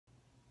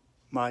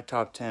My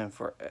top 10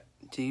 for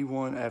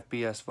D1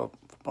 FBS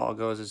football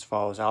goes as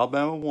follows.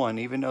 Alabama 1,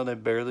 even though they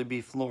barely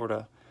beat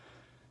Florida.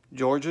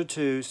 Georgia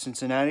 2,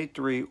 Cincinnati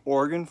 3,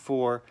 Oregon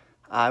 4,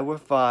 Iowa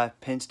 5,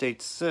 Penn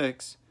State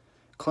 6,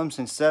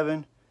 Clemson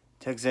 7,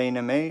 Texas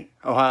A&M 8,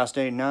 Ohio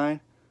State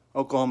 9,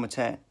 Oklahoma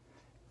 10.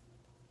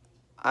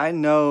 I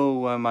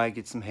know I might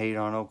get some hate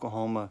on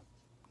Oklahoma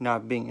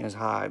not being as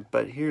high,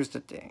 but here's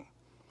the thing.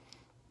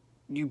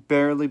 You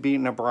barely beat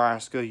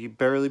Nebraska. You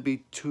barely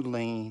beat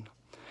Tulane.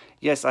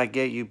 Yes, I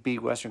get you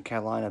beat Western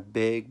Carolina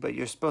big, but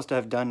you're supposed to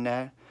have done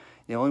that.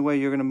 The only way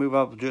you're going to move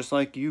up, just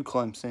like you,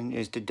 Clemson,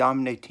 is to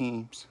dominate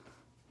teams.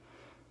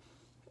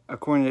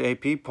 According to the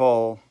AP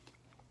poll,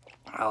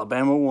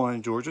 Alabama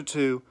 1, Georgia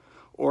 2,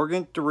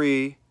 Oregon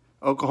 3,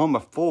 Oklahoma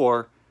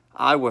 4,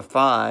 Iowa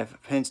 5,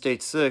 Penn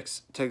State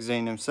 6, Texas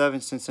A&M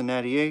 7,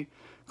 Cincinnati 8,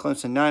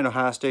 Clemson 9,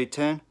 Ohio State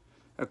 10.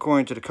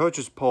 According to the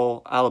coaches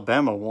poll,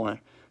 Alabama 1,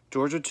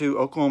 Georgia 2,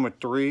 Oklahoma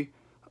 3,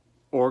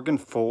 Oregon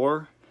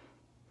 4,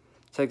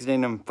 Texas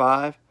A&M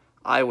 5,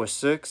 Iowa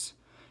 6,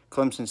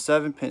 Clemson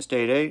 7, Penn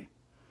State 8,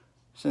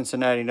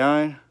 Cincinnati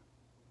 9,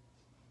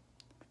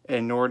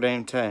 and Notre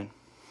Dame 10.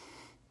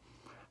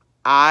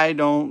 I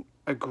don't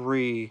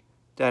agree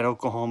that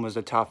Oklahoma is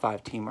a top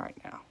 5 team right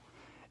now.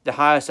 The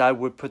highest I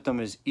would put them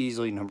is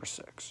easily number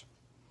 6.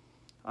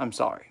 I'm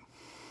sorry.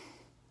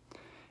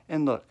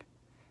 And look,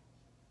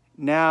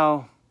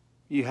 now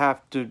you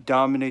have to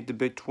dominate the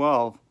Big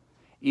 12.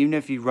 Even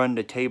if you run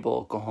the table,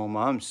 Oklahoma,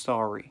 I'm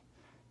sorry.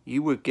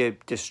 You would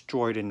get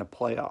destroyed in the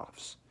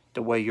playoffs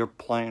the way you're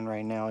playing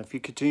right now. If you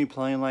continue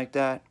playing like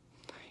that,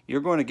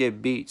 you're going to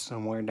get beat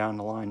somewhere down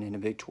the line in the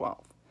Big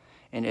 12.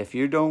 And if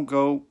you don't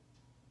go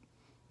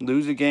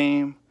lose a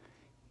game,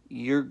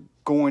 you're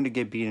going to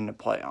get beat in the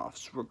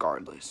playoffs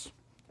regardless.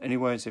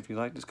 Anyways, if you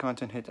like this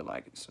content, hit the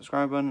like and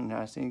subscribe button, and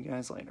I'll see you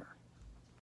guys later.